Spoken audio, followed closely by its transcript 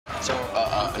So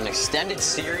an extended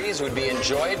series would be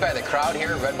enjoyed by the crowd here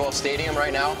at Red Bull Stadium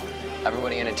right now.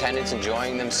 Everybody in attendance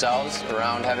enjoying themselves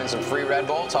around, having some free Red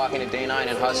Bull, talking to Day 9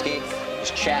 and Husky,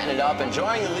 just chatting it up,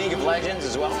 enjoying the League of Legends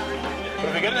as well. But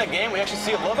if we get in a game, we actually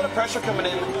see a little bit of pressure coming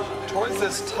in towards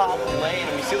this top lane.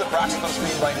 And we see the brackets on the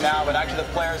screen right now, but actually the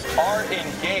players are in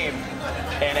game.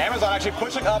 And Amazon actually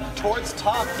pushing up towards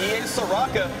top. EA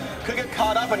Soraka could get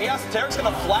caught up, and yes, Tarek's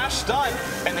going to flash stun,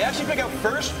 and they actually pick up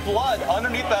first blood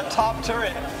underneath that top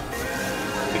turret.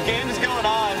 The game is going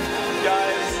on,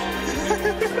 guys.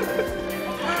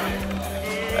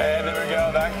 And there we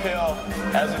go, that kill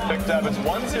has been picked up. It's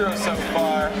 1-0 so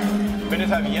far.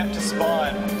 Minions have yet to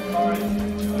spawn.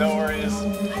 No worries.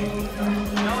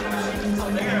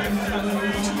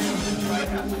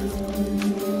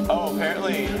 Oh,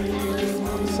 apparently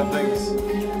something's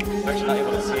actually not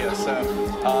able to see us. So,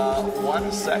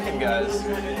 1 second, guys.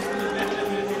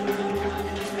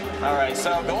 All right,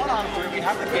 so going on through, we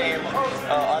have the game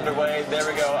underway. There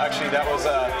we go. Actually, that was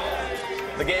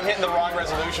the game hitting the wrong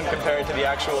resolution compared to the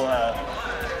actual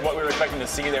what we were expecting to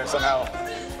see there somehow.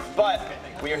 But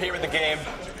we are here with the game.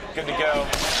 Good to go.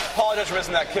 Apologize for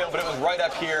missing that kill, but it was right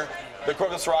up here. The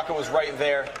corpse of Soraka was right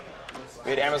there. We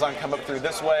had Amazon come up through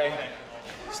this way,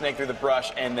 snake through the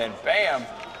brush, and then bam!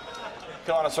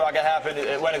 Kill on a Soraka happened.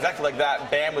 It went exactly like that.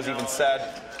 Bam was even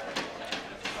said.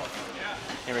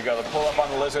 Here we go. The pull up on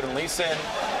the Lizard and Lee Sin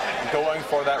going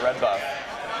for that red buff.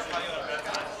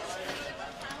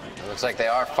 It looks like they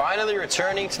are finally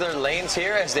returning to their lanes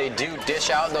here as they do dish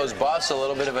out those buffs. A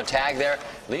little bit of a tag there.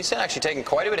 Lee Sin actually taking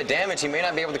quite a bit of damage. He may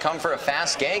not be able to come for a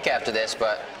fast gank after this,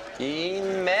 but he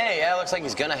may. Yeah, it looks like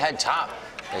he's going to head top.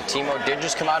 And Teemo did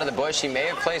just come out of the bush. He may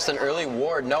have placed an early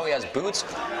ward. No, he has boots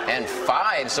and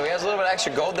 5, so he has a little bit of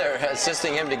extra gold there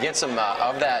assisting him to get some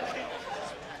of that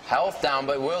health down,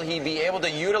 but will he be able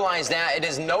to utilize that? It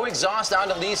is no exhaust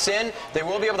onto Lee Sin. They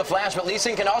will be able to flash, but Lee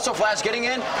Sin can also flash, getting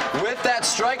in with that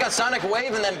strike on Sonic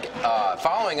Wave, and then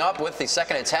following up with the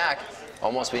second attack,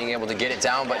 almost being able to get it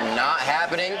down, but not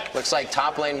happening. Looks like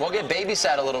top lane will get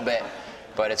babysat a little bit,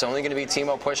 but it's only going to be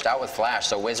Teemo pushed out with flash,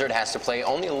 so Wizard has to play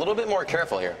only a little bit more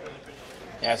careful here.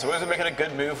 Yeah, so Wizard making a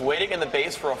good move, waiting in the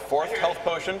base for a 4th health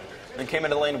potion, then came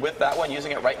into lane with that one,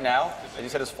 using it right now. As you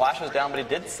said, his flash is down, but he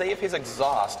did save his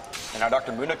exhaust. And now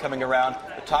Dr. Muna coming around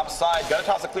the top side, gonna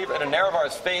toss a cleaver into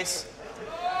Naravar's face.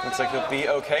 Looks like he'll be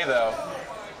okay though.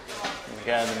 And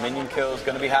again, the minion kill is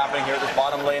gonna be happening here at this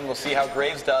bottom lane. We'll see how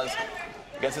Graves does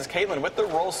against his Caitlyn with the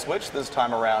role switch this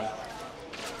time around.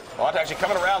 Volante actually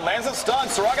coming around, lands a stun.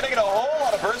 Soraka taking a whole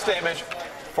lot of burst damage.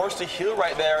 Forced to heal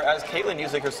right there as Caitlyn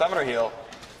using her summoner heal.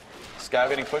 Scow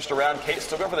getting pushed around. Kate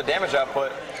still going for the damage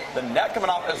output. The net coming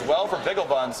off as well for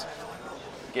Bigglebuns.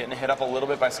 Getting hit up a little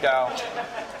bit by Scow.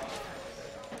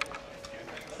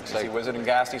 Looks like Wizard and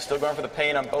Gasty still going for the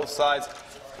pain on both sides.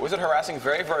 Wizard harassing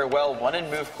very, very well. 1 in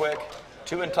move quick,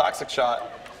 2 in toxic shot.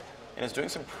 And is doing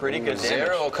some pretty good damage.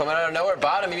 Zero coming out of nowhere.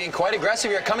 Bottom, he being quite aggressive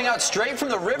here. Coming out straight from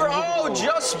the river. Oh,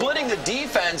 just splitting the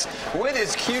defense with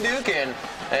his Q-Dukin.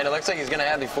 And it looks like he's going to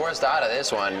have the forced out of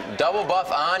this one. Double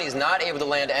buff on. He's not able to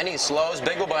land any slows.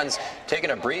 Bigglebuns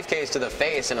taking a briefcase to the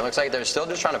face. And it looks like they're still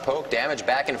just trying to poke damage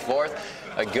back and forth.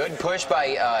 A good push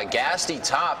by Gasty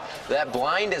top. That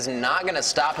blind is not going to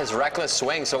stop his reckless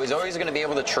swing. So he's always going to be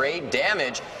able to trade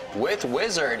damage with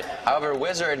Wizard. However,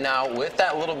 Wizard now, with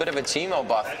that little bit of a Teemo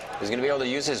buff, is going to be able to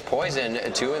use his poison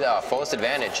to the fullest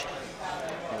advantage.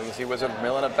 And we can see Wizard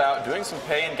milling about, doing some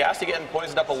pain. Gasty getting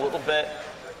poisoned up a little bit.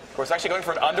 Of course, actually going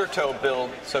for an undertow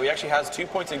build, so he actually has 2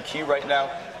 points in Q right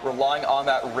now, relying on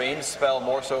that range spell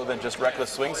more so than just reckless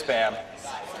swing spam.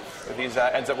 But these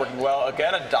ends up working well.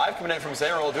 Again, a dive coming in from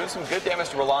Zeril, doing some good damage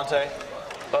to Rolante,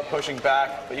 but pushing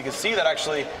back. But you can see that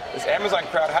actually this Amazon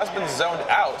crowd has been zoned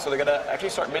out, so they're going to actually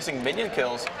start missing minion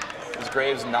kills. His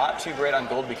Graves not too great on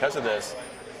gold because of this.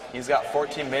 He's got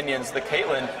 14 minions. The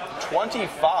Caitlyn,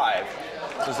 25.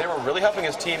 So they were really helping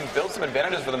his team build some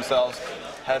advantages for themselves.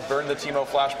 Had burned the Teemo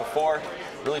flash before.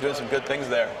 Really doing some good things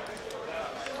there.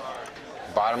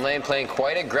 Bottom lane playing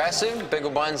quite aggressive.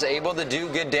 Bigglebuns able to do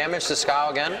good damage to Scow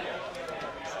again.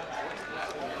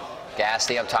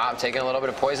 Gasty up top, taking a little bit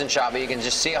of poison shot, but you can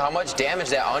just see how much damage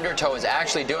that undertow is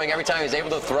actually doing every time he's able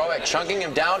to throw it, chunking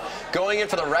him down, going in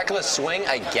for the reckless swing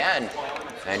again.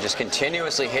 And just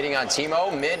continuously hitting on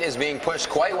Teemo. Mid is being pushed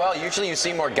quite well. Usually you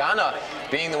see Morgana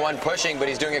being the one pushing, but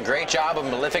he's doing a great job of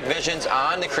malefic visions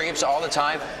on the creeps all the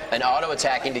time and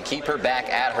auto-attacking to keep her back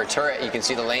at her turret. You can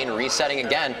see the lane resetting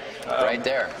again right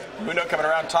there. Mundo coming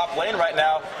around top lane right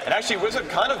now, and actually Wizard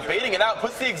kind of baiting it out,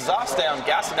 puts the exhaust down.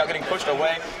 Gassy now getting pushed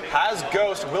away, has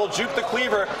Ghost, will juke the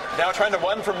Cleaver, now trying to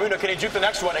run from Mundo. Can he juke the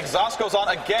next one? Exhaust goes on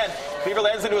again. Cleaver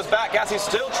lands into his back. Gassy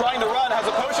still trying to run, has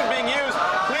a potion being used.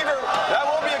 Cleaver, that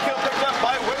won't be a kill picked up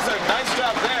by Wizard. Nice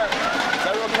job there.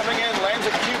 Zero coming in, lands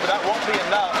a Q, but that won't be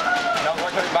enough.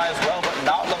 Melzar coming by as well, but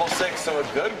not level 6, so a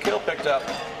good kill picked up.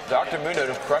 Dr. Mundo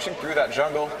just crushing through that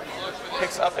jungle,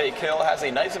 picks up a kill, has a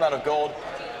nice amount of gold.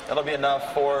 That'll be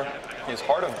enough for his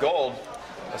Heart of Gold.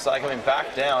 Asai coming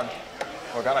back down.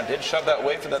 Morgana did shove that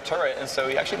way for the turret, and so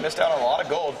he actually missed out on a lot of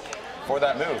gold for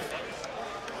that move.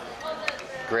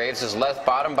 Graves is left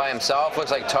bottom by himself.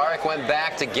 Looks like Taric went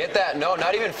back to get that. No,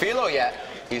 not even Philo yet.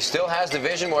 He still has the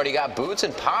vision ward. He got boots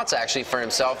and pots actually for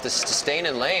himself to sustain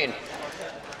in lane.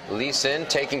 Lee Sin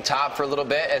taking top for a little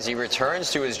bit as he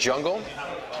returns to his jungle.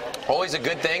 Always a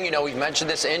good thing, you know, we've mentioned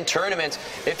this in tournaments.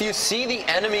 If you see the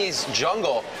enemy's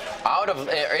jungle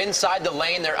inside the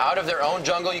lane, they're out of their own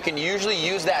jungle, you can usually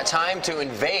use that time to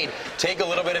invade, take a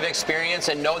little bit of experience,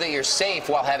 and know that you're safe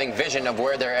while having vision of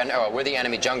where the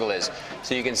enemy jungle is.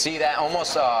 So you can see that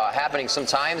almost happening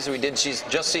sometimes. We did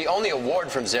just see only a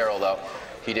ward from Zero, though.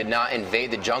 He did not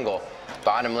invade the jungle.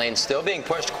 Bottom lane still being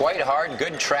pushed quite hard.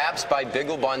 Good traps by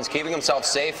Bigglebuns, keeping himself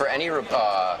safe for any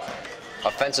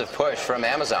offensive push from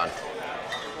Amazon.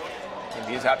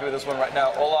 And he's happy with this one right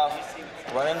now. Olaf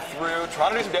running through,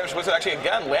 trying to do some damage to Wizard. Actually,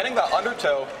 again, landing the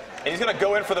undertow. And he's going to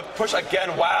go in for the push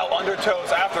again. Wow,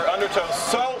 undertows after undertows.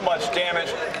 So much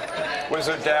damage.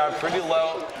 Wizard down pretty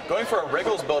low. Going for a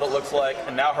Wriggles build, it looks like.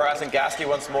 And now harassing Gasky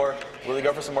once more. Will he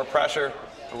go for some more pressure?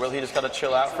 Or will he just kind of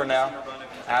chill out for now?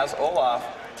 As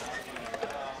Olaf.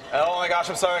 Oh my gosh,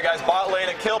 I'm sorry guys. Bot lane,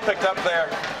 a kill picked up there.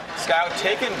 Scout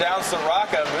taking down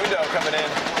Soraka. Mundo coming in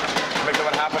to make that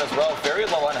one happen as well. Very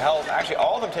low on health. Actually,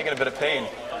 all of them taking a bit of pain.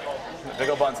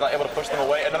 Bigglebuns not able to push them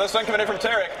away. Another stun coming in from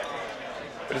Taric.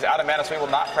 But he's out of mana, so he will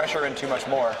not pressure in too much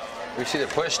more. We see the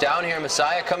push down here.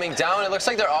 Messiah coming down. It looks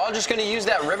like they're all just going to use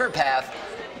that river path.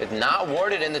 It's not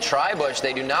warded in the tri-bush.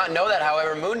 They do not know that.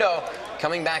 However, Mundo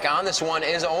coming back on this one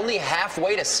is only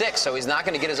halfway to 6, so he's not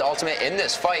going to get his ultimate in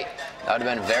this fight. That would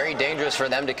have been very dangerous for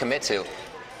them to commit to.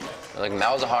 Like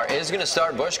Malzahar is going to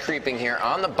start bush creeping here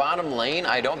on the bottom lane.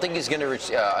 I don't think he's going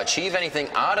to achieve anything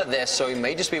out of this, so he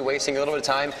may just be wasting a little bit of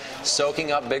time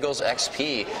soaking up Biggle's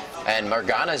XP. And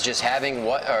Morgana's just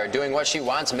doing what she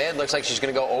wants mid. Looks like she's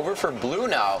going to go over for blue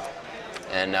now.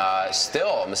 And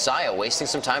still, Messiah wasting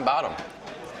some time bottom.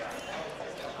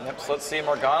 Yep, so let's see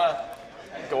Morgana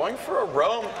going for a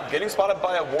roam, getting spotted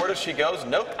by a ward as she goes.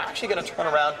 Nope, actually going to turn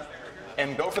around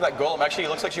and go for that golem. Actually, it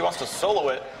looks like she wants to solo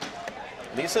it.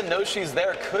 Lisa knows she's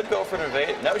there, could go for an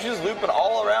evade. No, she's looping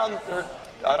all around her.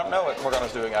 I don't know what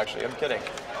Morgana's doing, actually. I'm kidding.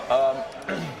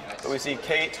 But we see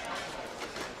Kate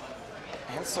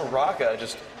and Soraka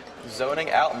just zoning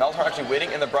out. Melzar actually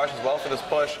waiting in the brush as well for this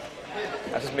push.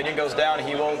 As his minion goes down,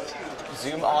 he will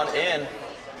zoom on in.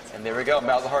 And there we go.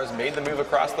 Malzahar has made the move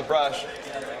across the brush.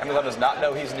 Amazon does not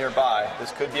know he's nearby.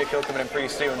 This could be a kill coming in pretty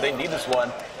soon. They need this one.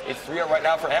 It's 3-0 right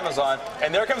now for Amazon.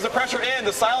 And there comes the pressure in,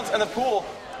 the silence and the pool.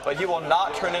 But he will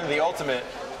not turn into the ultimate.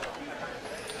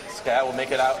 Sky will make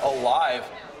it out alive.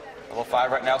 Level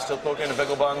 5 right now, still poking into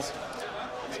Bigglebuns.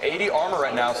 80 armor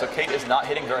right now, so Kate is not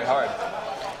hitting very hard.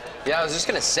 Yeah, I was just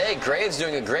going to say, Graves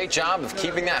doing a great job of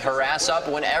keeping that harass up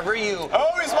whenever you... Oh,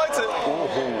 he smites it!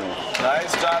 Ooh.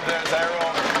 Nice job there,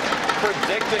 Zyro.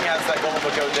 Predicting as that golem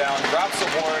would go down. Drops a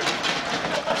ward.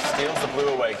 Steals the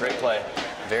blue away. Great play.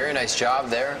 Very nice job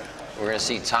there. We're going to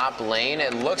see top lane.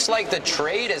 It looks like the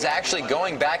trade is actually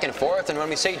going back and forth. And when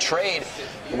we say trade,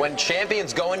 when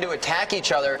champions go in to attack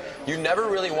each other, you never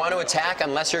really want to attack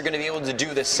unless you're going to be able to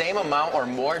do the same amount or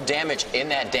more damage in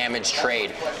that damage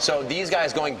trade. So these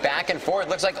guys going back and forth.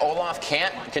 Looks like Olaf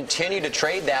can't continue to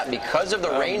trade that because of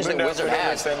the range that Wizard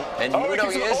has. And Mundo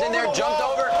is in there, jumped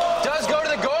over, does go to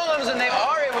the golems, and they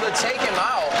are able to take him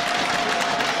out.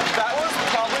 That was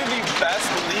probably the best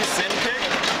Lee Sin kick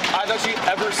I've actually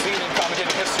ever seen in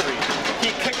commentating history.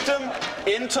 He kicked him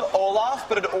into Olaf,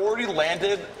 but had already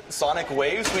landed Sonic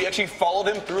Waves. So he actually followed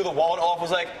him through the wall, and Olaf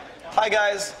was like, "Hi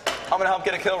guys, I'm gonna help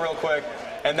get a kill real quick."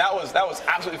 And that was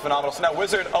absolutely phenomenal. So now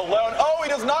Wizard alone. Oh, he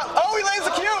does not. Oh, he lands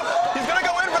the Q. He's gonna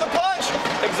go in for the punch.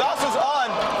 Exhaust is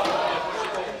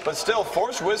on, but still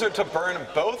forced Wizard to burn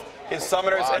both his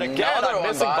summoners. And again, I'm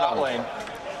missing bot lane.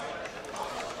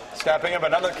 Snapping up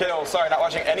another kill. Sorry, not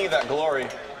watching any of that glory.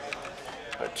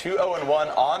 But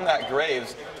 2-0-1 on that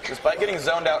Graves, despite getting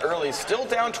zoned out early, still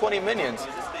down 20 minions.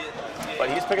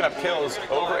 But he's picking up kills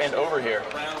over and over here.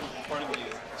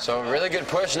 So a really good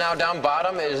push now down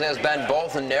bottom. It has been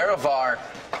both Nerevar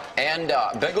and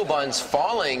Bigglebuns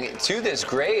falling to this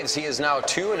Graves. He is now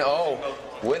 2-0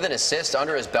 with an assist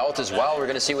under his belt as well. We're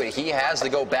going to see what he has to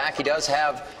go back. He does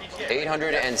have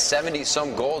 870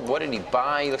 some gold. What did he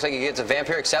buy? He looks like he gets a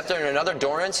Vampiric Scepter and another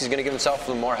Dorrance. He's going to give himself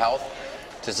some more health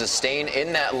to sustain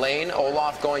in that lane.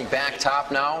 Olaf going back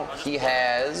top now. He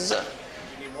has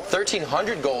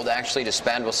 1,300 gold actually to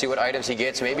spend. We'll see what items he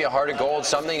gets. Maybe a heart of gold,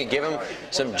 something to give him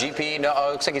some GP. No,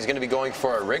 looks like he's going to be going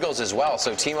for a Wriggles as well.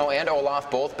 So Teemo and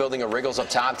Olaf both building a Wriggles up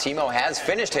top. Teemo has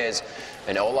finished his,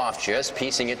 and Olaf just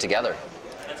piecing it together.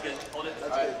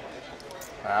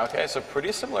 Okay, so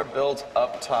pretty similar builds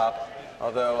up top.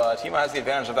 Although Teemo has the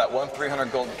advantage of that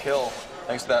 300 gold kill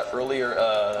thanks to that earlier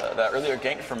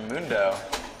gank from Mundo.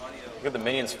 Look at the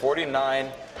minions, 49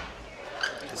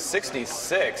 to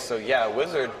 66. So yeah,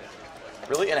 Wizard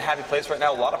really in a happy place right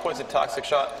now. A lot of points in Toxic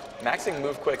Shot. Maxing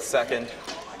Move Quick second.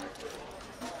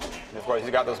 And of course,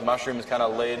 he's got those mushrooms kind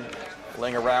of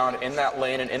laying around in that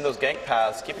lane and in those gank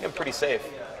paths, keeping him pretty safe.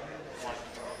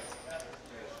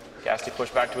 Gasty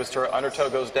pushed back to his turret. Undertow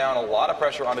goes down. A lot of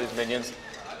pressure onto these minions.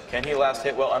 Can he last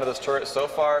hit well under this turret? So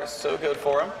far, so good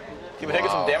for him. He's been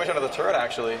taking some damage out of the turret,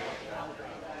 actually.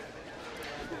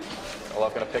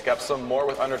 Olaf going to pick up some more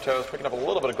with Undertows, picking up a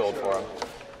little bit of gold for him.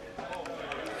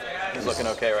 He's looking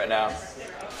okay right now.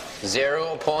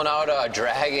 Zero pulling out a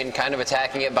dragon, kind of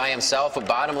attacking it by himself, but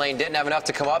bottom lane didn't have enough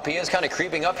to come up. He is kind of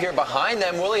creeping up here behind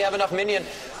them. Will he have enough minion?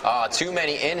 Too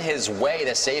many in his way.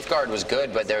 The safeguard was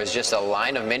good, but there was just a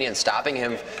line of minions stopping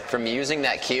him from using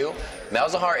that Q.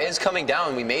 Malzahar is coming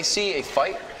down. We may see a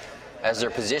fight as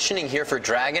they're positioning here for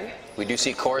Dragon. We do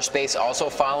see Core Space also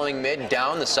following mid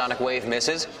down. The Sonic Wave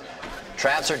misses.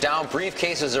 Traps are down.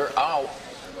 Briefcases are out.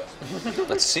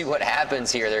 Let's see what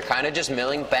happens here. They're kind of just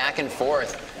milling back and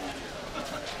forth.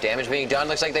 Damage being done.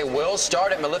 Looks like they will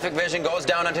start it. Malefic Vision goes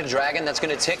down onto Dragon. That's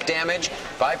going to tick damage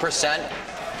by percent.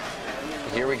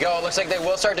 Here we go. Looks like they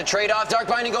will start to trade off. Dark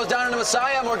Binding goes down into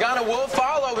Messiah. Morgana will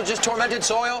follow with just Tormented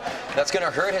Soil. That's going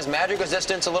to hurt his magic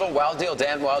resistance a little while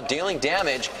dealing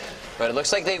damage. But it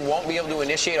looks like they won't be able to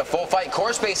initiate a full fight.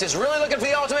 Core Space is really looking for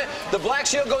the ultimate. The Black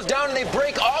Shield goes down and they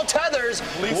break all tethers.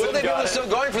 Will they be able to still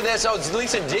going for this? Oh,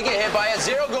 Lisa did get hit by it.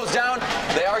 Zero goes down.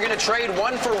 They are going to trade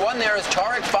 1 for 1 there as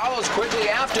Tarek follows quickly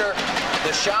after.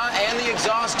 The shot and the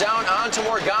exhaust down onto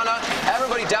Morgana.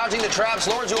 Everybody dodging the traps.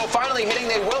 Lord Jewel finally hitting.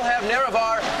 They will have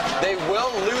Nerevar. They will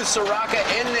lose Soraka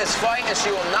in this fight, and she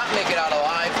will not make it out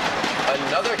alive.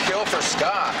 Another kill for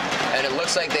Ska. And it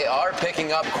looks like they are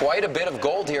picking up quite a bit of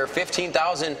gold here.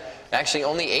 15,000, actually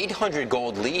only 800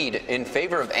 gold lead in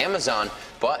favor of Amazon.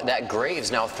 But that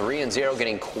Graves now 3-0,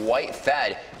 getting quite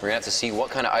fed. We're going to have to see what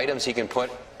kind of items he can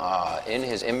put in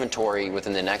his inventory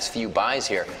within the next few buys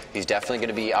here. He's definitely going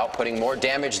to be outputting more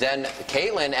damage than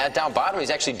Caitlyn at down bottom. He's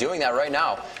actually doing that right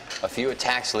now. A few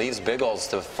attacks leaves Biggles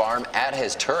to farm at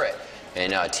his turret.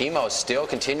 And Teemo still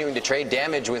continuing to trade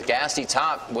damage with Gasty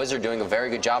top. Wizard doing a very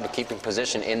good job of keeping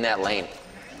position in that lane.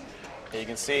 You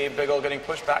can see Biggle getting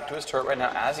pushed back to his turret right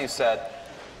now, as you said.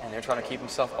 And they're trying to keep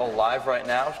himself alive right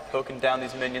now, poking down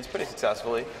these minions pretty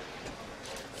successfully.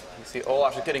 You see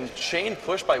Olaf is getting chain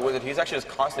pushed by Wizard. He's actually just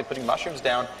constantly putting mushrooms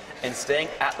down and staying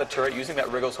at the turret, using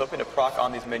that Wriggles, hoping to proc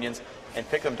on these minions and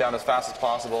pick them down as fast as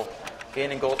possible.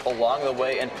 Gaining gold along the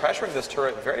way and pressuring this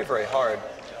turret very, very hard.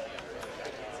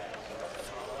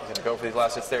 Going to go for these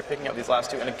last hits there, picking up these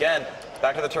last two. And again,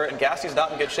 back to the turret, and Gasty's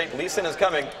not in good shape. Lee Sin is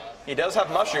coming. He does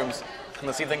have mushrooms. And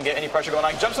let's see if they can get any pressure going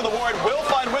on. Jumps to the ward, will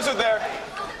find Wizard there.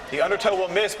 The Undertow will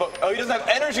miss, but he doesn't have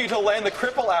energy to land the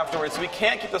cripple afterwards, so he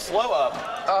can't keep the slow up.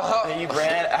 He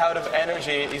ran out of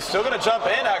energy. He's still going to jump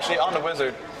in, actually, on the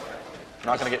Wizard.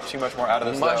 Not going to get too much more out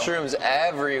of this, Mushrooms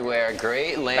everywhere.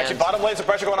 Great land. Actually, bottom lane, some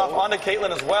pressure going off onto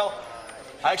Caitlyn as well.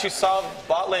 I actually saw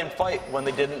bot lane fight when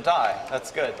they didn't die. That's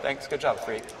good. Thanks. Good job,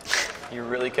 Freak. You're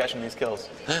really catching these kills.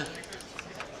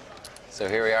 So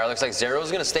here we are. Looks like Zero's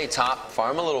going to stay top,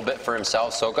 farm a little bit for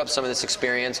himself, soak up some of this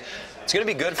experience. It's going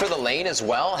to be good for the lane as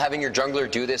well, having your jungler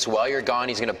do this while you're gone.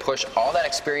 He's going to push all that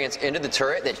experience into the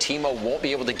turret that Teemo won't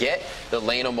be able to get. The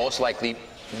lane will most likely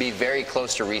be very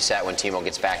close to reset when Teemo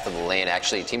gets back to the lane.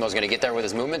 Actually, Teemo's going to get there with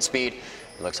his movement speed.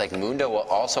 It looks like Mundo will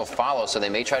also follow, so they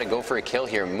may try to go for a kill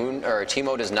here.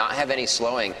 Teemo does not have any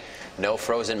slowing. No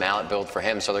frozen mallet build for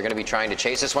him, so they're going to be trying to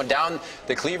chase this one down.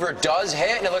 The cleaver does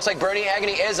hit, and it looks like Burning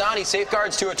Agony is on. He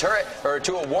safeguards to a turret, or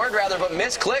to a ward rather, but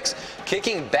misclicks.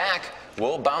 Kicking back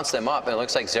will bounce them up, and it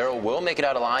looks like Zero will make it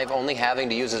out alive, only having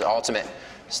to use his ultimate.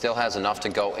 Still has enough to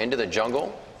go into the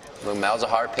jungle.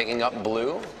 Malzahar picking up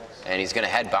blue, and he's going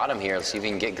to head bottom here. Let's see if he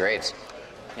can get Graves.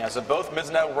 Yeah, so both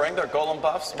mids now wearing their golem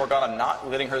buffs. Morgana not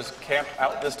letting her camp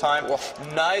out this time. Well,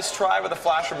 nice try with a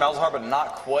flash from Malzahar, but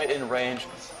not quite in range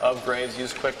of Graves.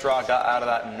 Used quick draw, got out of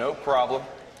that, no problem.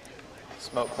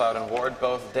 Smoke Cloud and Ward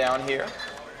both down here.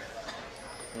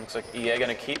 Looks like EA going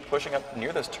to keep pushing up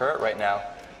near this turret right now.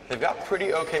 They've got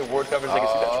pretty okay ward coverage. They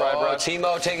can see that tri-brush.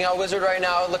 Teemo taking out Wizard right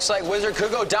now. It looks like Wizard could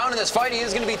go down in this fight. He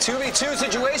is going to be 2v2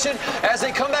 situation as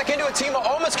they come back into it. Teemo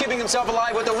almost keeping himself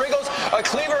alive with the wriggles. A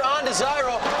cleaver on to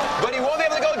Zyro, but he won't be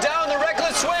able to go down. The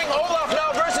reckless swing. Olaf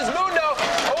now versus Mundo.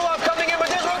 Olaf coming in, but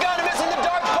there's Morgana missing the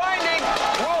dark binding.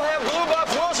 We'll have blue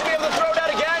buff. Will she be able to throw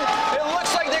that again? It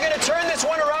looks like they're going to turn this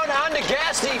one around onto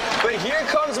Gasty, but here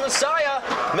comes Messiah.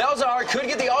 Malzahar could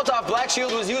get the ult off. Black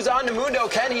Shield was used on Mundo.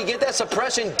 Can he get that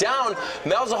suppression down?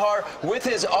 Malzahar with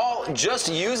his ult,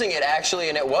 just using it actually,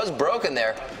 and it was broken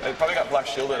there. They probably got Black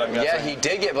Shielded, I'm guessing. Yeah, he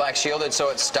did get Black Shielded, so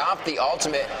it stopped the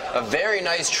ultimate. A very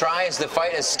nice try as the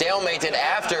fight is stalemated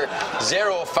after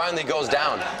Zero finally goes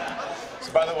down.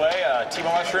 So by the way,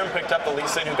 Teemo Mushroom picked up the Lee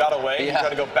Sin who got away. He tried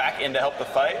to go back in to help the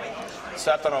fight.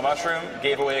 Stepped on a Mushroom,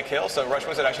 gave away a kill, so Rush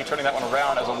Wizard actually turning that one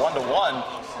around as a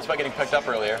 1-1, despite getting picked up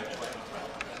earlier.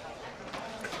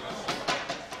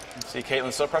 See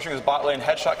Caitlyn still pressuring his bot lane.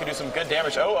 Headshot can do some good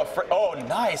damage. Oh,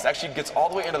 nice. Actually gets all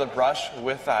the way into the brush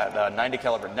with that 90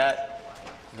 caliber net.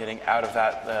 Getting out of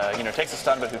that, takes a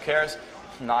stun, but who cares?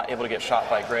 Not able to get shot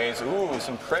by Graves. Ooh,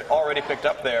 some crit already picked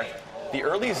up there. The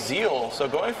early Zeal, so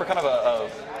going for kind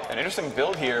of an interesting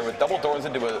build here with double doors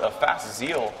into a fast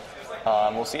Zeal.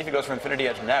 We'll see if he goes for Infinity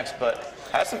Edge next, but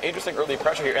has some interesting early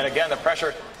pressure here. And again, the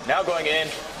pressure now going in.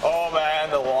 Oh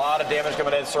man, a lot of damage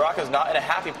coming in. Soraka's not in a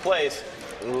happy place.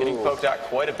 Getting poked out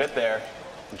quite a bit there.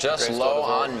 Just low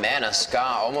on mana. Ska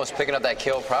almost picking up that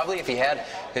kill. Probably if he had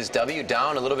his W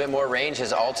down a little bit more range,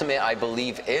 his ultimate, I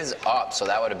believe, is up. So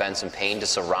that would have been some pain to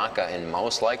Soraka, and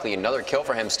most likely another kill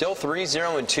for him. Still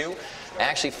 3-0-2.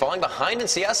 Actually falling behind in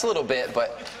CS a little bit,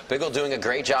 but Biggle doing a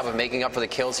great job of making up for the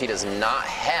kills he does not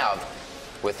have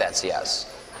with that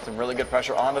CS. Some really good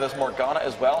pressure onto this Morgana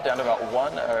as well. Down to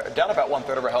about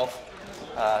one-third of her health.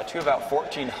 To about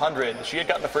 1,400. She had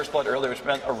gotten the first blood earlier, which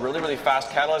meant a really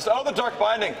fast catalyst. Oh, the dark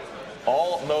binding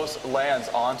almost lands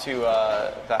onto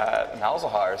that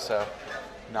Malzahar, so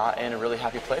not in a really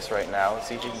happy place right now. Let's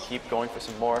see if he can keep going for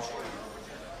some more.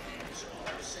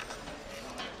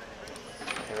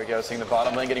 Here we go, seeing the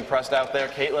bottom lane getting pressed out there.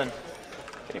 Caitlyn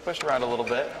getting pushed around a little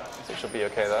bit. I think she'll be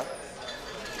okay though.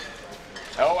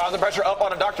 Oh wow, the pressure up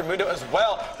on a Dr. Mundo as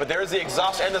well, but there's the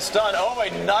exhaust and the stun. Oh,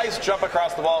 a nice jump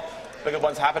across the wall. Biggle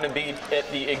Buns happen to be at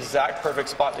the exact perfect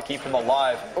spot to keep him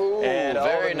alive. Ooh, and,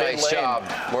 very nice job.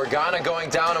 Morgana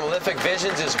going down, and Malefic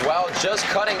Visions as well, just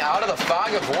cutting out of the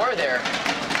fog of war there.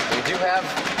 We do have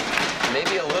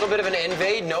maybe a little bit of an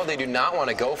invade. No, they do not want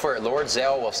to go for it. Lord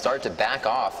Zale will start to back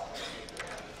off.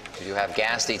 We do have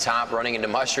Gasty top running into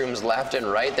Mushrooms left and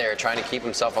right there, trying to keep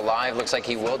himself alive. Looks like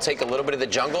he will take a little bit of the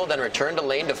jungle, then return to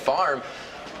lane to farm.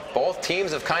 Both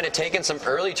teams have kind of taken some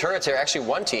early turrets here. Actually,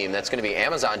 one team, that's going to be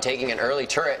Amazon, taking an early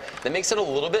turret. That makes it a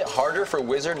little bit harder for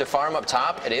Wizard to farm up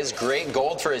top. It is great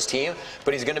gold for his team,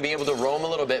 but he's going to be able to roam a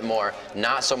little bit more,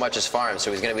 not so much as farm.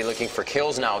 So he's going to be looking for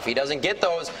kills now. If he doesn't get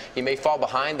those, he may fall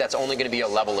behind. That's only going to be a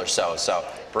level or so. So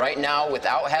right now,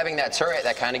 without having that turret,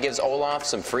 that kind of gives Olaf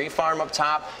some free farm up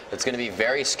top. It's going to be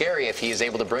very scary if he is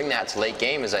able to bring that to late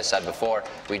game, as I said before.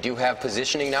 We do have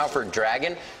positioning now for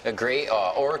Dragon. A great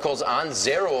Oracles on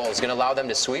Zerul is going to allow them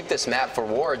to sweep this map for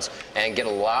wards and get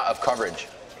a lot of coverage.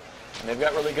 And they've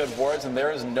got really good wards, and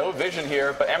there is no vision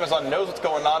here, but Amazon knows what's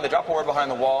going on. They drop a ward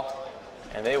behind the wall,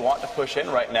 and they want to push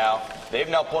in right now. They've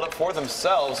now pulled up for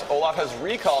themselves. Olaf has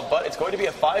recalled, but it's going to be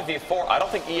a 5v4. I don't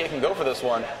think EA can go for this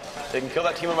one. They can kill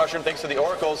that team of Mushroom thanks to the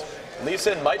Oracles. Lee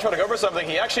Sin might try to go for something.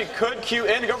 He actually could queue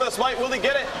in to go for the smite. Will he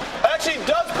get it? Actually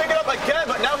does pick it up again,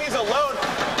 but now he's alone.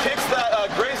 Kicks that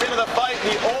Graves into the fight.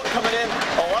 The ult coming in.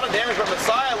 A lot of damage from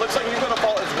Messiah. Looks like he's going to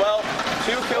fall as well.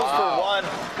 2 kills for 1.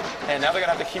 And now they're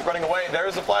going to have to keep running away.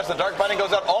 There's the flash. The Dark Binding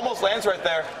goes out. Almost lands right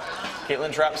there.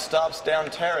 Caitlyn Trap stops down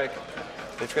Tarek.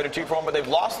 They've traded 2 for 1, but they've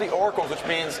lost the Oracles, which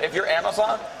means if you're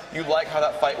Amazon, you like how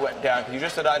that fight went down. Because you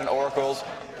just denied an Oracles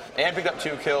and picked up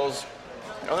 2 kills.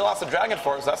 You only lost the Dragon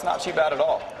for it, so that's not too bad at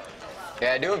all.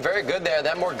 Yeah, doing very good there.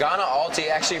 That Morgana ulti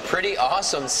actually pretty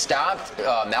awesome. Stopped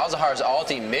Malzahar's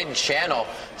ulti mid-channel,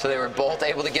 so they were both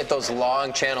able to get those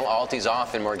long channel ultis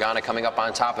off, and Morgana coming up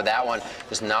on top of that one.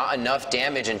 Just not enough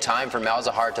damage in time for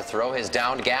Malzahar to throw his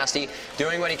down. Gassy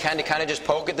doing what he can to kind of just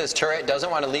poke at this turret.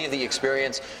 Doesn't want to leave the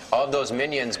experience of those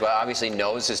minions, but obviously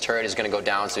knows his turret is going to go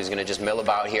down, so he's going to just mill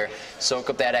about here,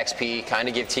 soak up that XP, kind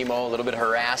of give Teemo a little bit of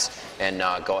harass, and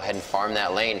go ahead and farm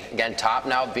that lane. Again, top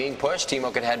now being pushed.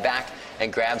 Teemo could head back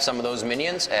and grab some of those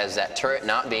minions, as that turret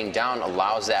not being down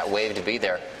allows that wave to be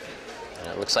there. And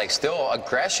it looks like still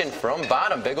aggression from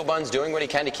bottom. Bigglebun's doing what he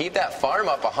can to keep that farm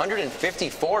up,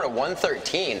 154 to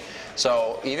 113.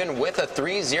 So even with a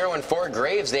 3-0 and 4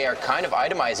 Graves, they are kind of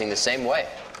itemizing the same way.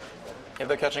 If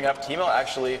they're catching up, Teemo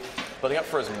actually building up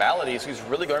for his maladies. He's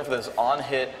really going for this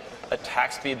on-hit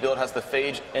attack speed build, has the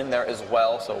Phage in there as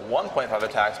well, so 1.5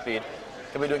 attack speed.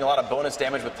 Going to be doing a lot of bonus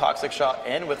damage with Toxic Shot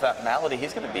and with that Malady.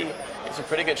 He's going to be in some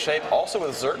pretty good shape, also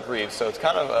with Zerg Greaves, so it's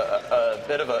kind of a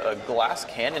bit of a glass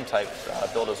cannon type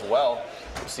build as well.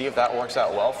 We'll see if that works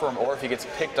out well for him, or if he gets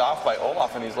picked off by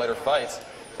Olaf in these later fights.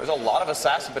 There's a lot of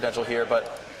assassin potential here,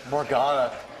 but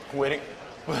Morgana waiting.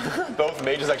 Both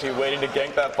mages actually waiting to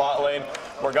gank that bot lane.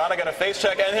 Morgana going to face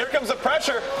check, and here comes the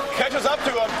pressure. Catches up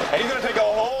to him, and he's going to take a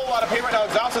whole lot of pain right now.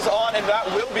 Exhaust is on, and that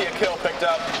will be a kill picked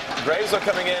up. Graves are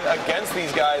coming in against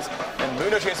these guys, and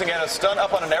Mundo chasing in a stun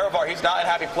up on an Erevar. He's not in a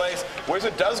happy place.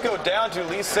 Wizard does go down to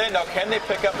Lee Sin. Now, can they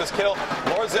pick up this kill?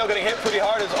 Lord Zale getting hit pretty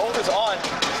hard. His ult is on,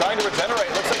 trying to regenerate.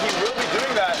 Looks like he will be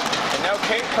doing that. And now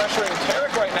Kate pressuring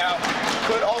Tarek right now.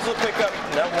 Could also pick up.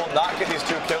 No, will not get these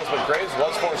 2 kills, but Graves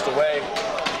was forced away.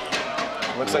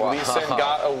 Looks like Lee Sin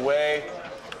got away.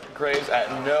 Graves at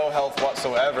no health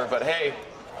whatsoever, but hey,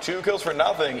 2 kills for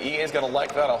nothing. EA is going to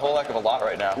like that a whole heck of a lot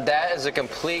right now. That is a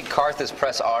complete Karthus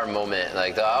press R moment.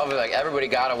 Like everybody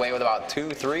got away with about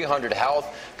 200-300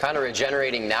 health, kind of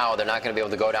regenerating now. They're not going to be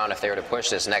able to go down if they were to push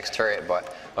this next turret,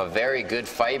 but a very good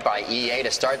fight by EA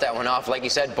to start that one off. Like you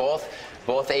said, both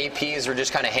APs were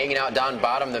just kind of hanging out down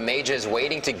bottom. The mages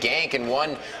waiting to gank, and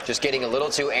one just getting a little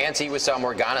too antsy. We saw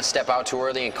Morgana step out too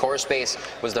early, and Core Space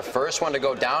was the first one to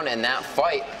go down in that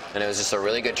fight. And it was just a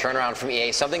really good turnaround from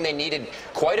EA, something they needed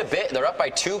quite a bit. They're up by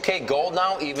 2K gold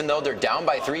now, even though they're down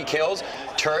by 3 kills.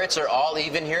 Turrets are all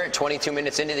even here at 22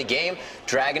 minutes into the game.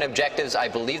 Dragon objectives, I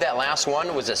believe that last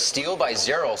one was a steal by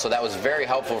Zero, so that was very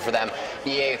helpful for them.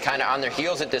 EA kind of on their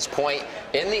heels at this point.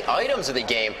 In the items of the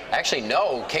game, actually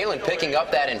no, Kaylin picking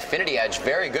up that Infinity Edge,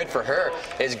 very good for her.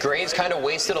 As Graves kind of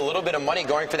wasted a little bit of money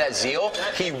going for that Zeal,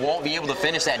 he won't be able to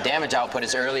finish that damage output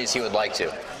as early as he would like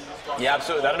to. Yeah,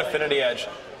 absolutely. That Infinity Edge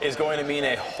is going to mean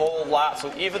a whole lot.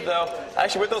 So even though,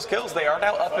 actually with those kills, they are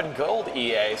now up in gold,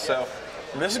 EA. So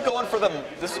this is going for them.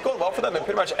 This is going well for them in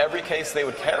pretty much every case they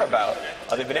would care about.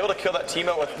 They've been able to kill that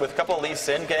Teemo with a couple of Lee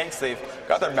Sin ganks. They've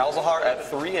got their Malzahar at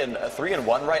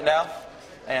 3-1 right now.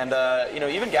 And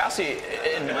even Gassy,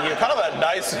 kind of a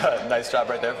nice job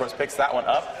right there. Of course, picks that one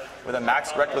up with a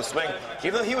max reckless swing.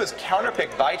 Even though he was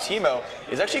counterpicked by Teemo,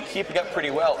 he's actually keeping up pretty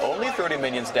well. Only 30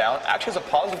 minions down. Actually has a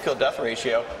positive kill death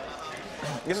ratio.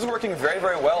 This is working very,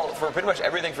 very well for pretty much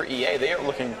everything for EA. They are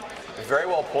looking very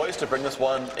well poised to bring this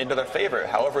one into their favor.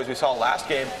 However, as we saw last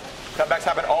game, cutbacks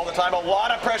happen all the time. A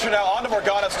lot of pressure now onto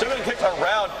Morgana. Still getting kicked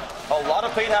around. A lot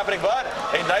of pain happening, but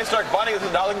a nice dark binding. This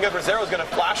is not looking good for Zero. Is going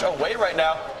to flash away right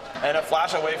now. And a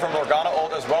flash away from Morgana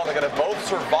ult as well. They're going to both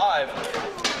survive.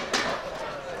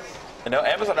 And now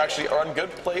Amazon actually are in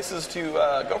good places to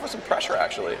go for some pressure,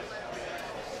 actually.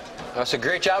 That's a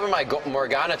great job of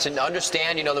Morgana to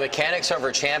understand, the mechanics of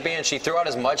her champion. She threw out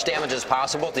as much damage as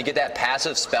possible to get that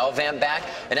passive spell vamp back,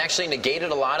 and actually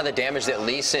negated a lot of the damage that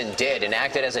Lee Sin did, and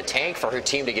acted as a tank for her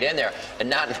team to get in there. And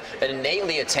not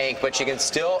innately a tank, but she can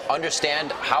still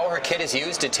understand how her kit is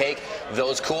used to take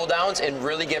those cooldowns and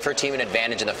really give her team an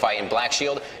advantage in the fight. And Black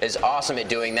Shield is awesome at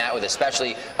doing that, with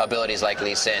especially abilities like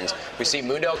Lee Sin's. We see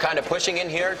Mundo kind of pushing in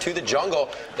here to the jungle.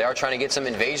 They are trying to get some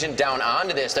invasion down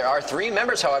onto this. There are 3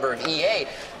 members, however, of EA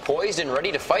poised and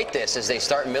ready to fight this as they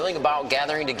start milling about,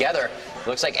 gathering together.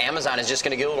 Looks like Amazon is just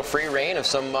going to get a little free reign of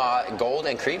some gold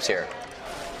and creeps here.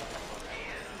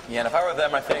 Yeah, and if I were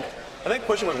them, I think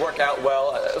pushing would work out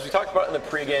well. As we talked about in the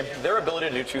pregame, their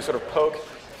ability to sort of poke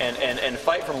and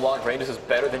fight from long ranges is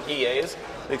better than EA's.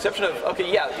 The exception of,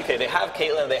 they have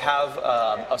Caitlyn, they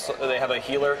have a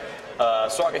healer.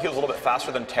 Soraka heals a little bit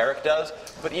faster than Tarek does,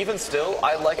 but even still,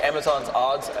 I like Amazon's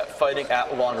odds at fighting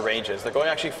at long ranges. They're going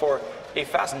actually for a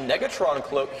fast Negatron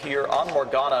cloak here on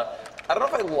Morgana. I don't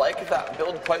know if I like that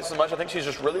build quite so much. I think she's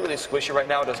just really, really squishy right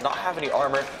now, does not have any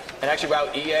armor. And actually, wow,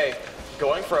 EA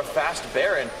going for a fast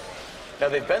Baron. Now,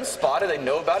 they've been spotted, they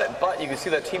know about it, but you can see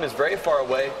that team is very far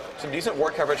away. Some decent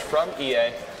work coverage from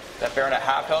EA. That Baron at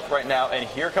half health right now, and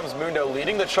here comes Mundo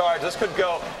leading the charge. This could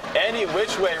go any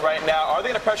which way right now. Are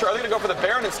they going to pressure? Are they going to go for the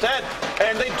Baron instead?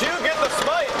 And they do get the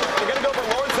smite. They're going to go for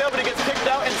Lordsdale, but he gets kicked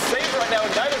out and saved right now.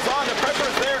 Knight is on. The pressure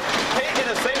is there. Kate in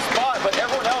a safe spot, but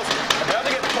everyone else about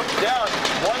to get pushed down.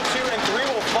 1, 2, and 3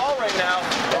 will fall right now.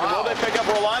 And will they pick up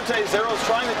Rolante? Zero's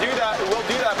trying to do that. It will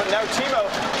do that, but now Timo,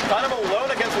 kind of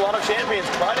alone against a lot of champions,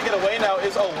 trying to get away now,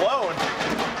 is alone.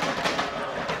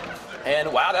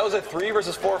 And wow, that was a 3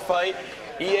 versus 4 fight.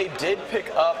 EA did pick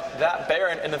up that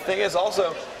Baron, and the thing is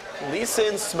also, Lee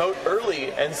Sin smote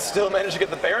early and still managed to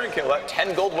get the Baron kill. That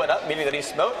 10 gold went up, meaning that he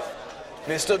smote,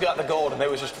 and they still got the gold, and they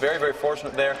was just very, very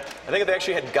fortunate there. I think if they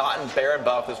actually had gotten Baron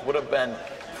buff, this would have been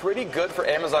pretty good for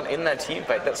Amazon in that team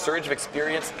fight. That surge of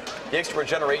experience, the extra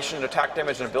regeneration and attack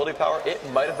damage and ability power, it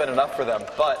might have been enough for them.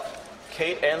 But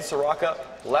Kate and Soraka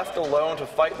left alone to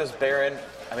fight this Baron.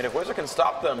 I mean, if Wizard can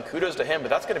stop them, kudos to him, but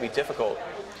that's going to be difficult.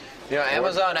 You know,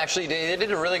 Amazon actually they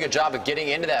did a really good job of getting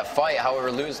into that fight.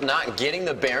 However, not getting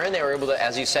the Baron, they were able to,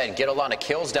 as you said, get a lot of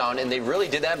kills down, and they really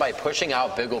did that by pushing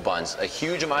out Bigglebuns. A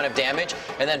huge amount of damage,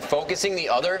 and then focusing the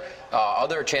other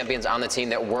champions on the team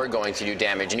that were going to do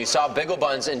damage. And you saw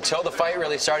Bigglebuns until the fight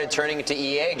really started turning into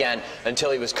EA again,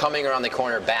 until he was coming around the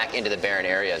corner back into the Baron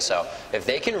area. So if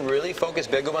they can really focus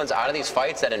Bigglebuns out of these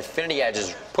fights, that Infinity Edge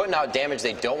is putting out damage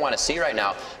they don't want to see right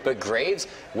now. But Graves,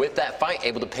 with that fight,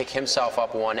 able to pick himself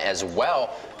up one as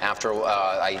well after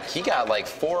he got like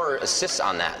 4 assists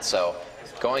on that. So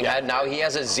going ahead now, he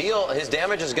has a Zeal. His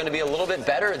damage is going to be a little bit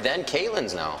better than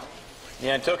Caitlyn's now.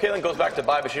 Yeah, until Caitlyn goes back to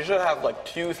buy, but she should have like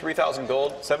 2,000-3,000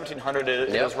 gold. 1,700 it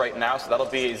is right now, so that'll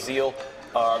be a Zeal.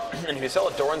 And if you sell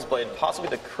a Doran's Blade, possibly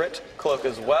the crit cloak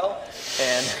as well.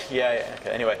 And okay,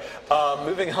 anyway,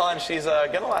 moving on, she's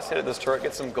gonna last hit at this turret,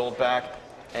 get some gold back,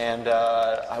 and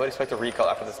I would expect a recall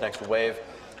after this next wave.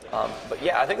 But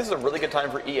yeah, I think this is a really good time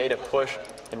for EA to push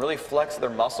and really flex their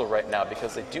muscle right now,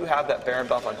 because they do have that Baron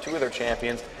buff on 2 of their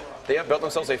champions. They have built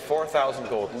themselves a 4,000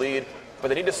 gold lead, but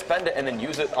they need to spend it and then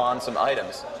use it on some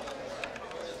items,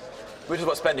 which is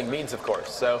what spending means, of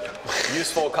course. So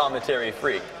useful commentary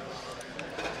free.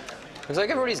 Looks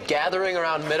like everybody's gathering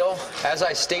around middle. As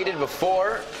I stated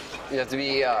before, you have to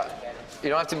be you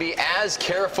don't have to be as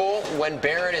careful when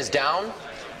Baron is down.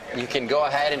 You can go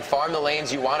ahead and farm the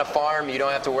lanes you want to farm. You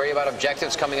don't have to worry about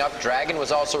objectives coming up. Dragon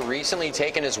was also recently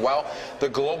taken as well. The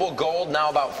global gold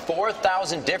now about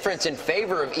 4,000 difference in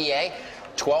favor of EA.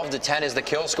 12-10 is the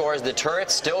kill scores. The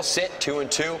turrets still sit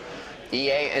 2-2. EA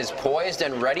is poised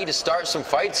and ready to start some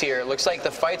fights here. It looks like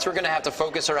the fights we're going to have to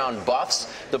focus around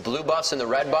buffs. The blue buffs and the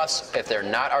red buffs, if they're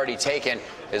not already taken,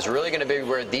 is really going to be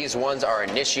where these ones are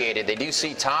initiated. They do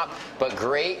see top, but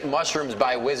great mushrooms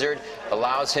by Wizard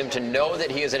allows him to know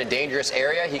that he is in a dangerous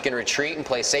area. He can retreat and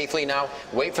play safely now,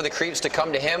 wait for the creeps to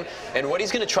come to him. And what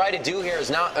he's going to try to do here is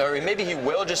not, or maybe he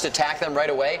will just attack them right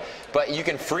away, but you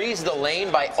can freeze the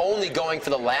lane by only going for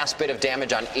the last bit of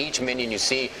damage on each minion you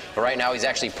see. But right now he's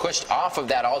actually pushed off of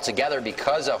that altogether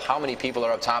because of how many people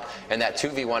are up top and that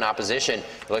 2v1 opposition.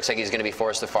 It looks like he's going to be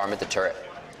forced to farm at the turret.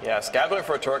 Yeah, Scab going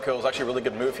for a turret kill is actually a really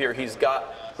good move here. He's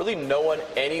got really no one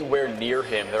anywhere near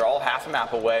him. They're all half a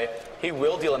map away. He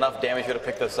will deal enough damage here to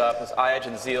pick this up. This AHGL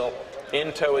and Zeal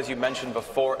in tow, as you mentioned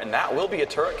before, and that will be a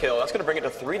turret kill. That's going to bring it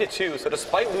to 3-2. So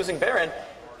despite losing Baron,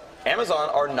 Amazon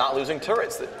are not losing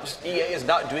turrets. Just EA is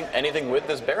not doing anything with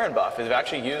this Baron buff. They've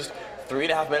actually used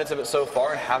 3.5 minutes of it so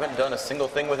far and haven't done a single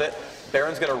thing with it.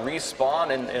 Baron's going to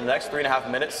respawn in the next 3.5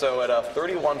 minutes, so at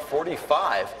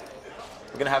 31:45.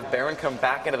 We're going to have Baron come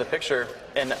back into the picture.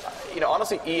 And, you know,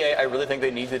 honestly, EA, I really think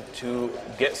they needed to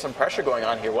get some pressure going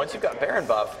on here. Once you've got Baron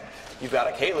buff, you've got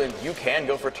a Caitlyn, you can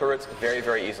go for turrets very,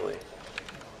 very easily.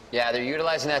 Yeah, they're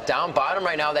utilizing that down bottom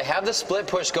right now. They have the split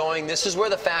push going. This is where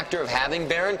the factor of having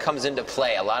Baron comes into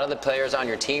play. A lot of the players on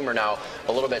your team are now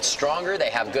a little bit stronger. They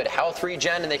have good health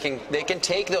regen, and they can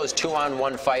take those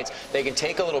 2-on-1 fights. They can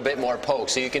take a little bit more poke.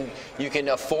 So you can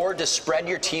afford to spread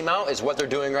your team out, is what they're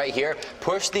doing right here.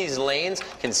 Push these lanes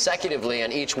consecutively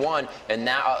on each one, and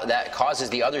now that causes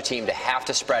the other team to have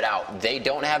to spread out. They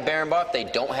don't have Baron buff. They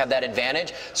don't have that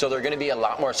advantage, so they're going to be a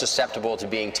lot more susceptible to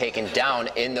being taken down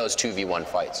in those 2v1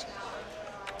 fights.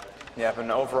 Yeah,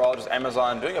 but overall, just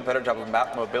Amazon doing a better job of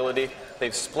map mobility.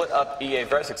 They've split up EA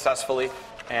very successfully,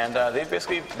 and they've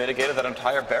basically mitigated that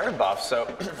entire Baron buff.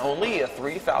 So only a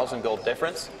 3,000 gold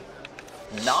difference.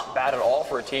 Not bad at all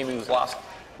for a team who's lost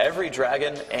every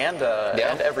Dragon and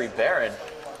every Baron.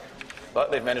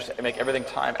 But they've managed to make everything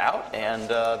time out, and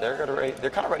they're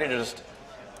kind of ready to just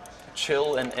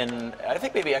chill and I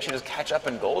think maybe actually just catch up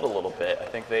in gold a little bit. I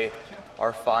think they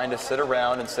are fine to sit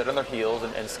around and sit on their heels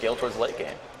and scale towards late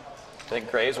game. I think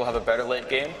Graves will have a better late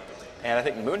game, and I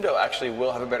think Mundo actually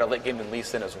will have a better late game than Lee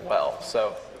Sin as well.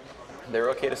 So they're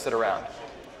okay to sit around.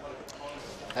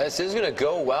 This is going to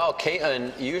go well.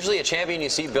 Caitlin, usually a champion you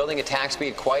see building attack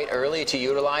speed quite early to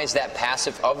utilize that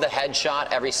passive of the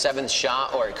headshot every 7th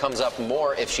shot, or it comes up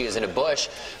more if she is in a bush.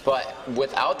 But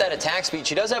without that attack speed,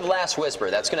 she does have Last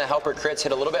Whisper. That's going to help her crits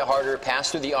hit a little bit harder,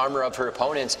 pass through the armor of her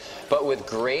opponents. But with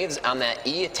Graves on that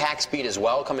E attack speed as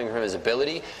well, coming from his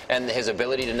ability, and his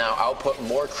ability to now output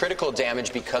more critical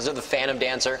damage because of the Phantom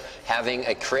Dancer having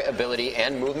a crit ability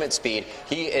and movement speed,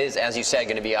 he is, as you said,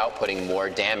 going to be outputting more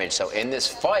damage. So in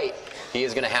this fight, he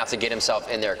is going to have to get himself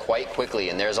in there quite quickly,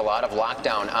 and there's a lot of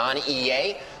lockdown on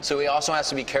EA, so he also has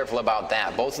to be careful about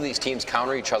that. Both of these teams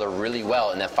counter each other really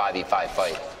well in that 5v5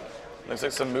 fight. Looks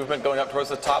like some movement going up towards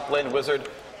the top lane. Wizard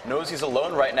knows he's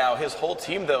alone right now. His whole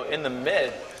team, though, in the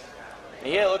mid.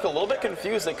 EA look a little bit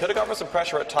confused. They could have gone for some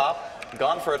pressure at top,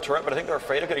 gone for a turret, but I think they're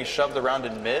afraid of getting shoved around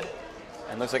in mid.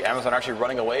 And looks like Amazon are actually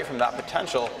running away from that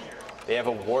potential. They have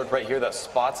a ward right here that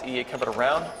spots EA coming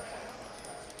around.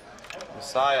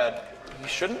 Messiah, he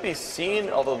shouldn't be seen,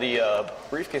 although the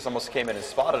briefcase almost came in and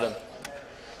spotted him.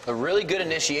 A really good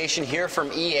initiation here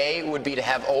from EA would be to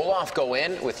have Olaf go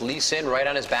in with Lee Sin right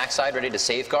on his backside ready to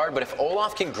safeguard. But if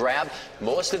Olaf can grab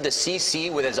most of the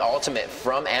CC with his ultimate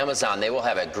from Amazon, they will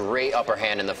have a great upper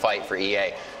hand in the fight for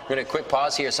EA. We're going to quick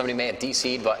pause here. Somebody may have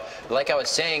DC'd, but like I was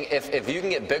saying, if you can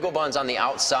get Bigglebuns on the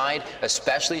outside,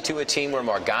 especially to a team where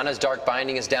Morgana's Dark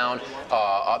Binding is down,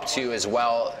 up to as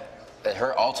well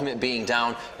her ultimate being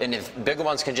down, and if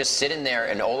Bigglebuns can just sit in there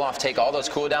and Olaf take all those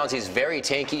cooldowns, he's very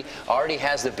tanky, already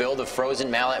has the build of Frozen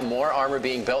Mallet, more armor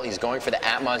being built, he's going for the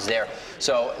Atmos there.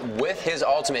 So with his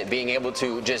ultimate being able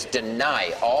to just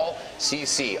deny all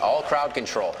CC, all crowd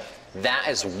control, that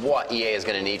is what EA is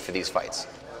going to need for these fights.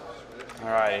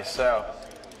 Alrighty, so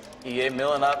EA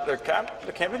milling up. They're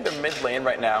camping their mid lane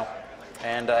right now,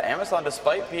 and Amazon,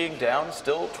 despite being down,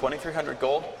 still 2,300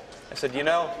 gold. I said, you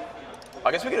know, I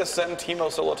guess we could have sent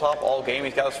Teemo solo top all game.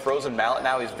 He's got his Frozen Mallet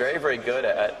now. He's very, very good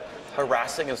at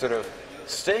harassing and sort of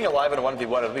staying alive in a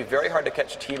 1v1. It'll be very hard to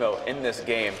catch Teemo in this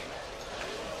game.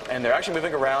 And they're actually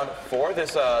moving around for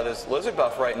this this Lizard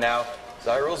buff right now.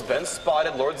 Zyro's been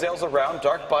spotted. Lord Zale's around.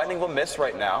 Dark Binding will miss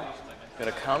right now.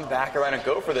 Going to come back around and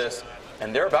go for this.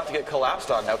 And they're about to get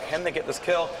collapsed on. Now, can they get this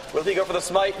kill? Will he go for the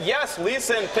smite? Yes, Lee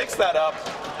Sin picks that up.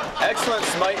 Excellent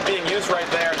smite being used right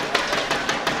there.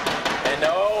 And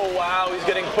oh, wow, he's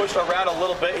getting pushed around a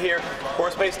little bit here.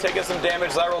 Core Space taking some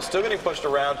damage. Zyro's still getting pushed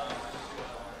around.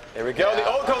 There we go. The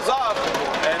ult goes off.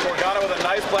 And Morgana with a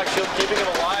nice black shield keeping him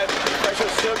alive. Pressure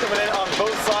shield coming in on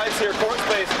both sides here. Core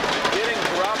Space getting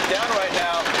dropped down right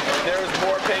now. There's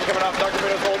more pain coming off. Dr.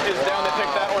 Muno's ult is down. They pick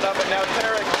that one up. And now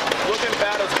Tarek looking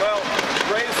bad as well.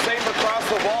 Graves safe across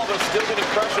the wall, but still getting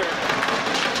pressured.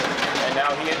 And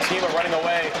now he and team are running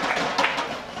away.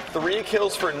 3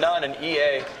 kills for none in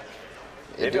EA.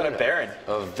 They've got a Baron.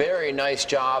 A very nice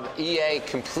job. EA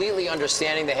completely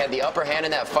understanding they had the upper hand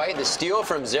in that fight. The steal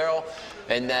from Zero,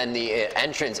 and then the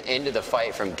entrance into the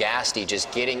fight from Gasty,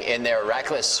 just getting in there,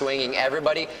 reckless, swinging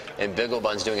everybody. And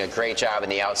Bigglebun's doing a great job in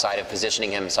the outside of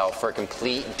positioning himself for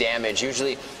complete damage.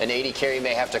 Usually an AD carry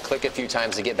may have to click a few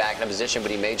times to get back in a position,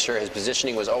 but he made sure his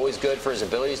positioning was always good for his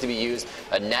abilities to be used,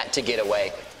 a net to get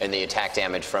away, and the attack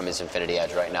damage from his Infinity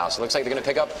Edge right now. So it looks like they're going to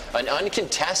pick up an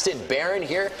uncontested Baron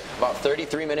here, about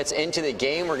 33 minutes into the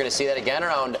game. We're going to see that again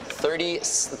around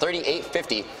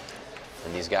 38:50.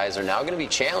 And these guys are now going to be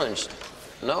challenged.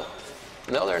 No,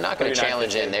 they're not going to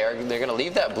challenge in. They're going to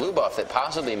leave that blue buff that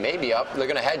possibly may be up. They're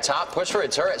going to head top, push for a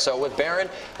turret. So with Baron,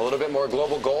 a little bit more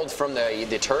global gold from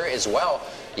the turret as well.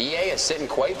 EA is sitting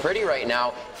quite pretty right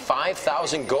now,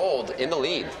 5,000 gold in the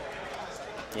lead.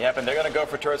 Yep, and they're going to go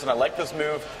for turrets, and I like this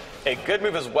move. A good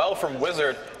move as well from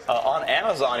Wizard on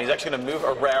Amazon. He's actually going to move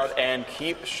around and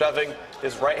keep shoving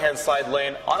his right-hand side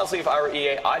lane. Honestly, if I were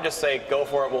EA, I'd just say, go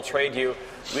for it, we'll trade you.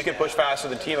 We can push faster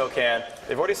than Teemo can.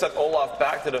 They've already sent Olaf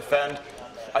back to defend.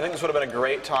 I think this would have been a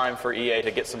great time for EA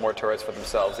to get some more turrets for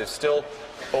themselves. They've still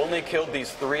only killed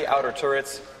these 3 outer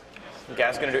turrets.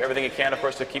 Gas is going to do everything he can, of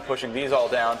course, to keep pushing these all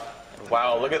down.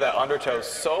 Wow, look at that undertow.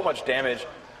 So much damage.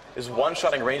 Is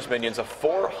one-shotting ranged minions, a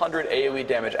 400 AoE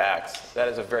damage axe. That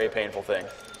is a very painful thing.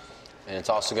 And it's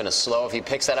also going to slow. If he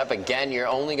picks that up again, you're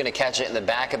only going to catch it in the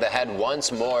back of the head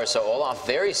once more. So Olaf,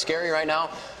 very scary right now.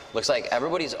 Looks like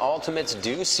everybody's ultimates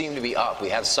do seem to be up. We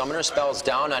have summoner spells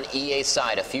down on EA's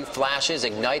side. A few flashes,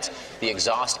 ignites, the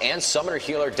exhaust, and summoner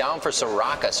healer down for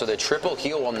Soraka. So the triple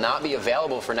heal will not be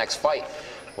available for next fight.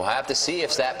 We'll have to see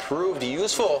if that proved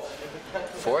useful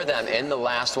for them in the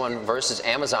last one versus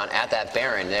Amazon at that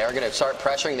Baron. They are going to start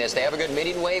pressuring this. They have a good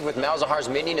minion wave with Malzahar's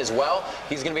minion as well.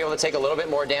 He's going to be able to take a little bit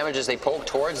more damage as they poke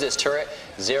towards this turret.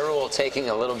 Zerul taking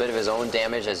a little bit of his own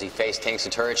damage as he face tanks a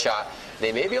turret shot.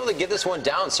 They may be able to get this one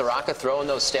down. Soraka throwing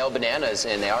those stale bananas,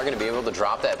 and they are going to be able to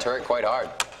drop that turret quite hard.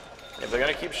 If they're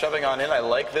going to keep shoving on in, I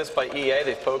like this by EA.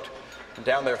 They've poked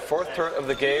down their 4th turret of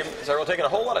the game. Zerul taking a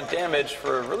whole lot of damage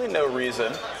for really no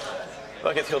reason.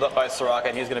 But gets healed up by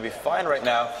Soraka, and he's going to be fine right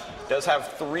now. Does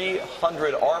have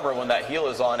 300 armor when that heal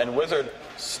is on, and Wizard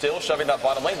still shoving that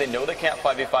bottom lane. They know they can't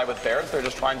 5v5 with Barons. They're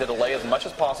just trying to delay as much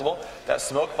as possible. That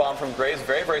smoke bomb from Graves,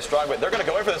 very, very strong, but they're going to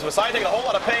go in for this. Messiah taking a whole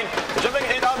lot of pain. They're jumping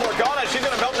in on Morgana. She's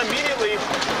going to melt immediately,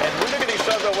 and Luna getting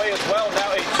shoved away as well.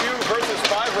 Now a 2 versus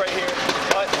 5 right here,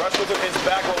 but Rush Wizard is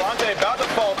back. Rolante about to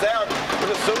fall down.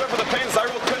 With a silver for the pain,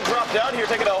 Zyril could drop down here,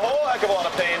 taking a whole heck of a lot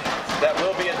of pain. That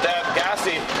will be a death.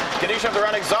 Gassy getting shoved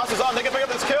around. Exhaust is on. They can pick up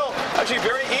this kill actually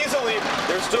very easily.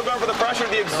 They're still going for the pressure.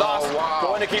 The exhaust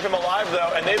going to keep him alive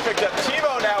though, and they've picked up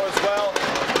Timo now as well.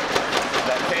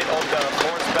 That Kate ult down a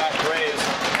force back Graves.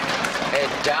 A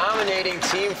dominating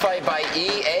team fight by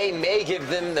EA may give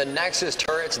them the Nexus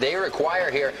turrets they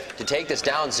require here to take this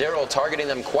down. Zerul targeting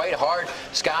them quite hard.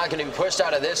 Scott going to be pushed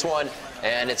out of this one.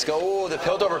 And it's the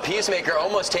Piltover Peacemaker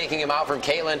almost taking him out from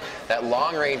Caitlyn. That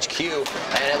long-range Q.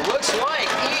 And it looks like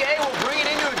EA will bring it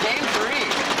into a game 3.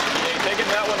 EA taking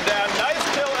that one down. Nice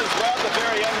kill as well at the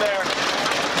very end there.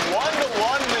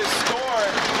 1-1 this score.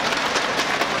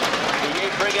 EA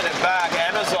bringing it back.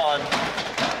 Amazon.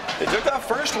 They took that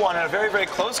first one in a very, very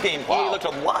close game. EA looked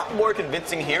a lot more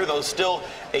convincing here, though still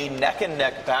a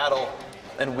neck-and-neck battle.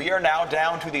 And we are now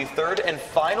down to the 3rd and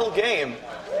final game.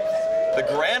 The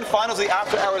grand finals of the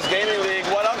After Hours Gaming League.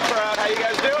 What up, crowd? How you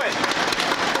guys doing?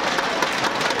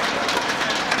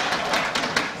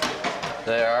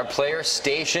 There are player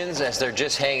stations as they're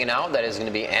just hanging out. That is going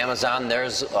to be Amazon.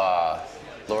 There's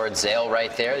Lord Zale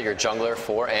right there, your jungler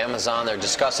for Amazon. They're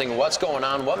discussing what's going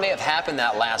on, what may have happened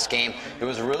that last game. It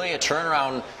was really a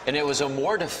turnaround, and it was a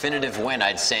more definitive win,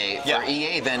 I'd say, for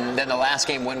EA than the last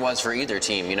game win was for either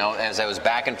team. You know, as I was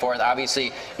back and forth,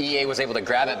 obviously EA was able to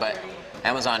grab it, but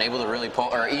Amazon able to really pull,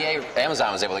 or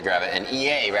Amazon was able to grab it, and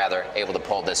EA rather able to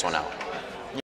pull this one out.